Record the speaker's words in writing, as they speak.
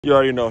You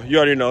already know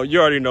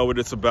what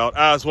it's about.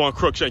 Aswand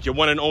Cruickshank, your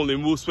one and only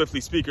Move Swiftly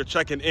speaker,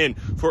 checking in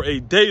for a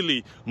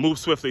daily Move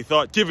Swiftly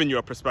thought, giving you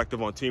a perspective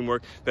on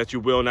teamwork that you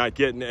will not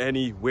get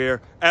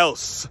anywhere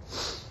else.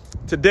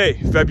 Today,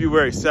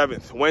 February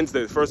 7th,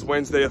 Wednesday, the first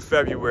Wednesday of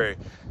February,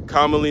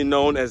 commonly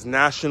known as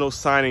National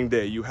Signing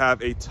Day. You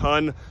have a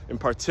ton, in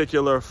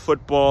particular,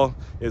 football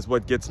is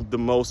what gets the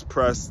most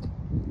press.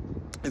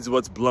 Is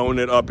what's blown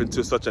it up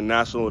into such a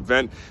national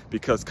event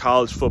because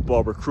college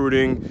football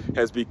recruiting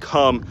has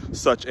become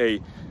such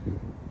a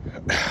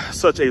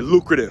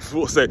lucrative,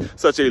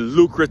 such a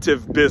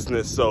lucrative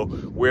business. So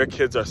where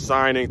kids are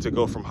signing to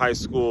go from high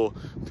school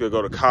to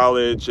go to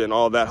college and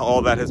all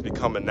that has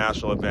become a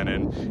national event.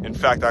 And in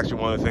fact,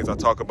 actually one of the things I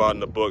talk about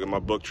in my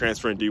book,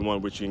 Transferring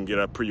D1, which you can get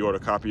a pre-order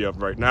copy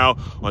of right now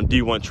on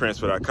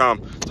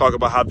d1transfer.com, talk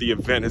about how the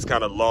event has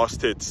kind of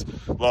lost its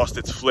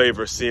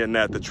flavor, seeing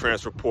that the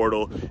transfer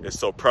portal is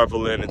so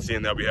prevalent and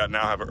seeing that we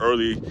now have an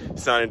early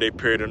signing day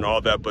period and all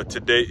that. But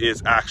today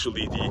is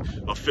actually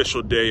the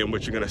official day in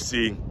which you're going to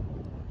see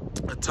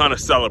a ton of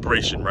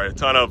celebration, right? A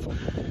ton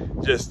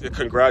of just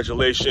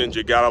congratulations.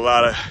 You got a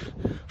lot of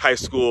high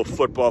school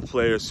football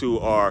players who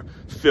are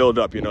filled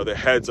up, their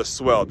heads are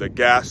swelled, they're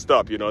gassed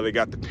up, they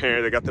got the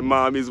parents, they got the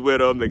mommies with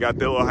them, they got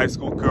their little high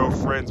school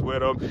girlfriends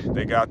with them,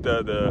 they got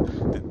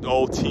the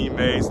old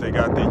teammates, they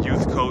got the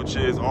youth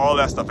coaches, all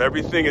that stuff.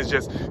 Everything is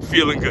just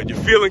feeling good. You're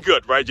feeling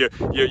good, right? You're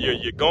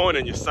going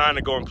and you're signed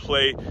to go and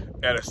play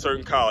at a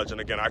certain college. And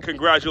again, I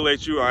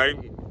congratulate you.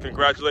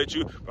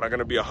 But I'm going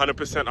to be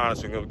 100%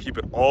 honest. I'm going to keep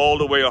it all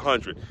the way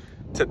 100.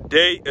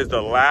 Today is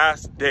the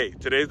last day.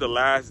 Today's the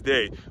last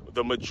day.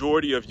 The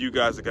majority of you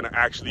guys are going to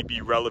actually be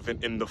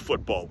relevant in the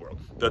football world.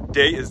 The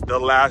day is the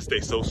last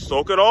day. So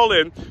soak it all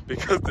in,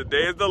 because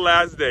today is the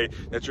last day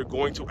that you're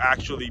going to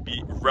actually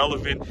be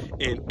relevant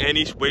in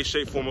any way,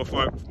 shape, form, or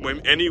fashion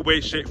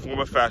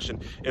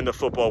in the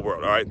football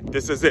world. All right,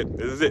 this is it.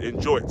 This is it.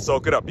 Enjoy it.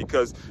 Soak it up,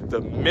 because the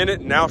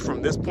minute now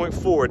from this point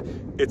forward,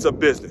 it's a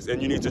business,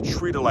 and you need to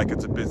treat it like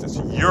it's a business.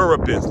 You're a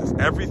business.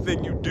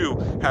 Everything you do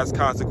has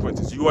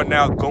consequences. You are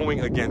now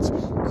going against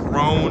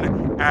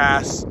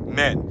grown-ass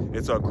men.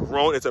 It's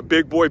a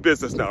big boy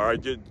business now, all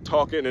right? You're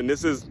talking, and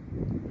this is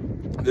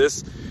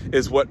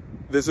what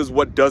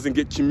doesn't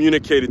get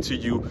communicated to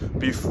you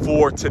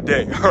before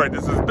today, all right?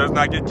 This does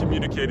not get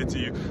communicated to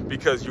you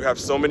because you have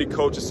so many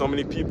coaches, so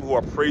many people who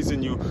are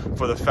praising you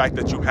for the fact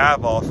that you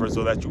have offers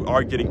or that you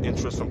are getting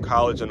interest from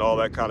college and all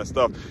that kind of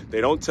stuff.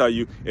 They don't tell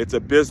you it's a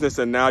business,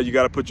 and now you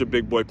got to put your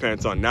big boy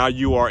pants on. Now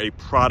you are a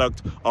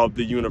product of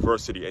the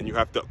university, and you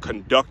have to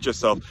conduct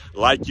yourself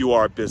like you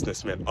are a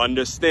businessman.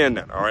 Understand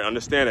that, all right?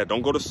 Understand that.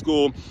 Don't go to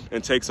school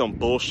and take some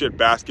bullshit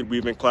basket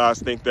weaving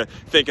class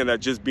thinking that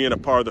just being a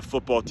part of the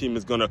football team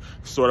is going to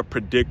sort of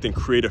predict and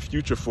create a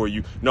future for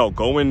you. No,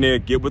 go in there,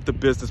 get with the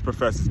business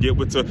professors,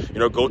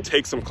 go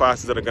take some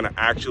classes that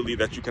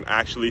you can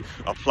actually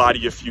apply to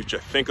your future.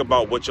 Think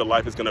about what your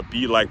life is going to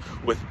be like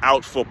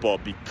without football,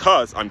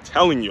 because I'm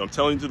telling you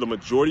to the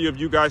majority of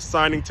you guys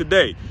signing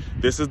today,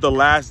 this is the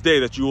last day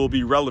that you will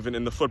be relevant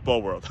in the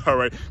football world. All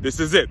right,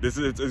 this is it. It's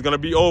going to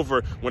be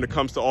over when it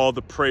comes to all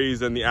the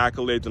praise and the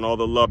accolades and all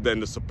the love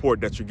and the support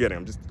that you're getting.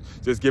 I'm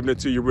just giving it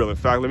to you real. In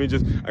fact, I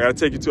got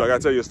to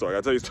tell you a story.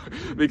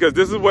 Because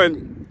this is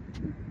when,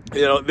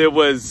 there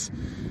was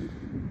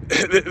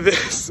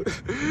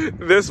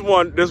this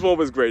one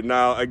was great.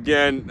 Now,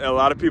 again, a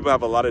lot of people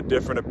have a lot of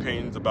different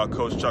opinions about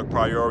Coach Chuck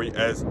Priori,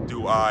 as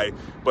do I,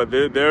 but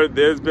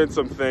there's been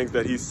some things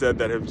that he said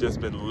that have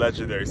just been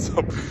legendary.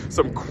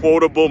 Some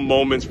quotable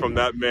moments from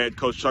that man,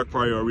 Coach Chuck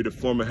Priori, the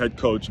former head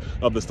coach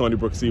of the Stony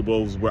Brook Sea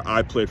Wolves, where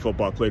I played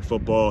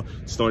football.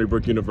 Stony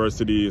Brook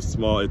University is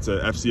small. It's a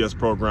FCS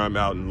program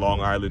out in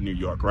Long Island, New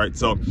York, right?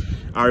 So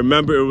I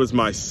remember it was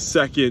my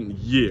second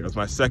year. I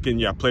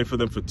played for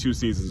them for 2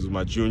 seasons. It was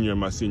my junior and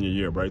my senior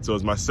year, right? So it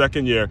was my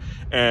second year,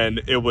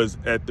 and it was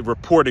at the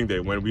reporting day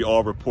when we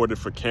all reported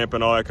for camp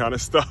and all that kind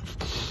of stuff.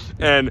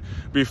 And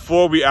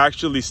before we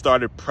actually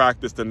started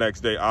practice the next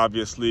day,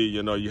 obviously,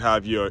 you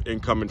have your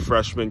incoming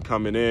freshmen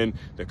coming in.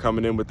 They're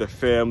coming in with their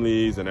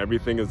families, and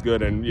everything is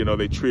good. And,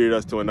 they treated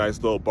us to a nice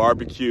little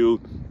barbecue.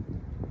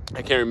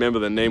 I can't remember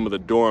the name of the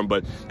dorm,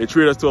 but they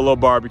treated us to a little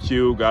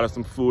barbecue, got us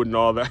some food and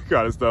all that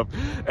kind of stuff.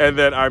 And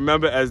then I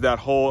remember as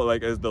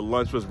the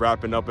lunch was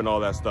wrapping up and all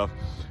that stuff,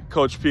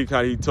 Coach P,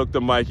 he took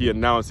the mic, he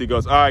announced, he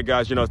goes, all right,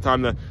 guys, it's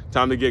time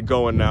to get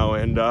going now.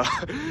 And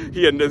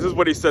this is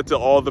what he said to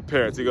all the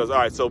parents. He goes, all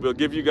right, so we'll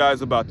give you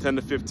guys about 10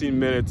 to 15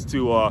 minutes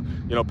to,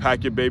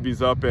 pack your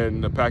babies up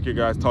and pack your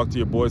guys, talk to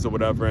your boys or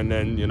whatever. And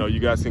then, you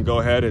guys can go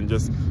ahead and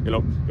just,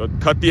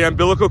 cut the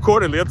umbilical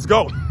cord and let's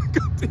go.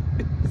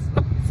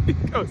 He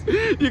goes,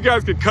 you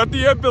guys can cut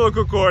the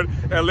umbilical cord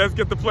and let's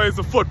get the players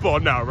of football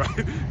now,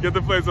 right? Get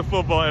the players of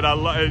football. And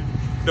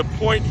the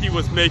point he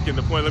was making,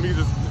 let me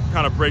just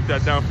kind of break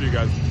that down for you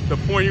guys. The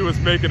point he was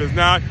making is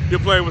now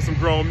you're playing with some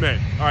grown men.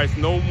 All right, so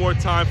no more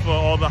time for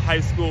all the high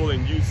school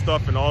and youth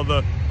stuff and all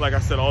the, like I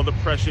said, all the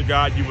pressure you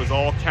got. You was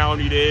all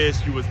county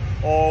this, you was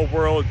all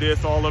world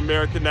this, all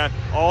American that.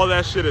 All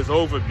that shit is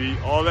over, B.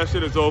 All that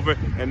shit is over,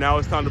 and now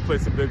it's time to play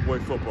some big boy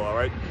football, all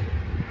right?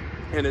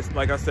 And it's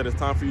like I said, it's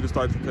time for you to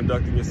start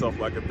conducting yourself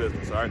like a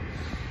business, all right?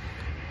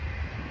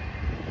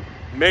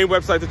 Main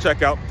website to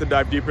check out to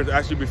dive deeper into.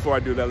 Actually, before I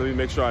do that, let me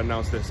make sure I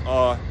announce this.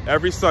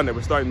 Every Sunday,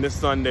 we're starting this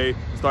Sunday,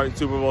 starting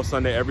Super Bowl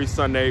Sunday. Every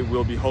Sunday,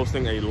 we'll be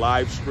hosting a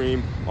live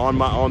stream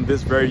on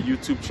this very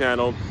YouTube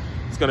channel.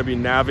 It's going to be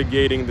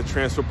navigating the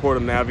transfer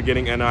portal,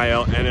 navigating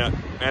NIL.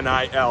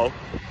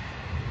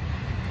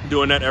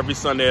 Doing that every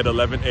Sunday at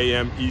 11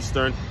 a.m.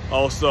 Eastern.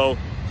 Also,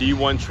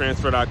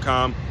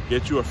 d1transfer.com.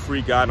 Get you a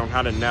free guide on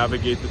how to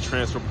navigate the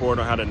transfer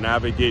portal, how to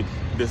navigate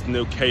this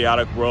new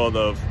chaotic world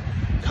of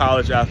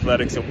college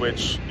athletics, in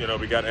which, you know,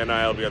 we got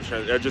NIL, we got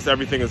just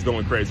everything is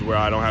going crazy, where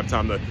I don't have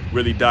time to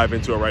really dive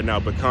into it right now.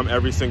 But come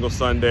every single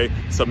Sunday,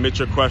 submit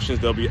your questions.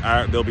 They'll be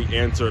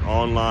answered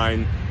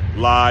online,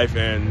 live,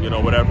 and, you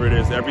know, whatever it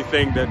is,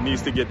 everything that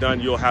needs to get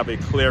done, you'll have a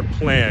clear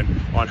plan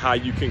on how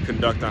you can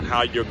conduct, on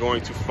how you're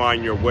going to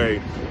find your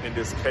way in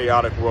this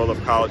chaotic world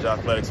of college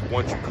athletics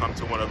once you come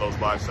to one of those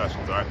live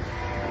sessions, all right?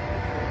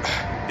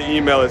 The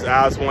email is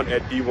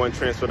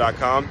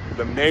aswand@d1transfer.com.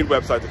 The main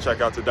website to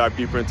check out to dive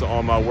deeper into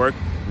all my work,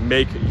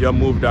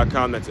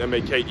 makeyourmove.com. That's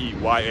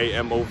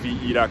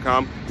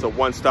MAKEYAMOVE.com. It's a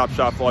one-stop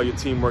shop for all your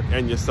teamwork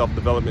and your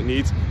self-development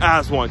needs.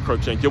 Aswand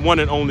Cruickshank, your one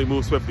and only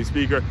Move Swiftly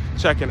speaker,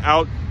 checking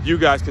out. You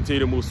guys continue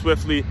to move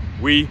swiftly.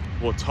 We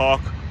will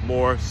talk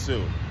more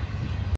soon.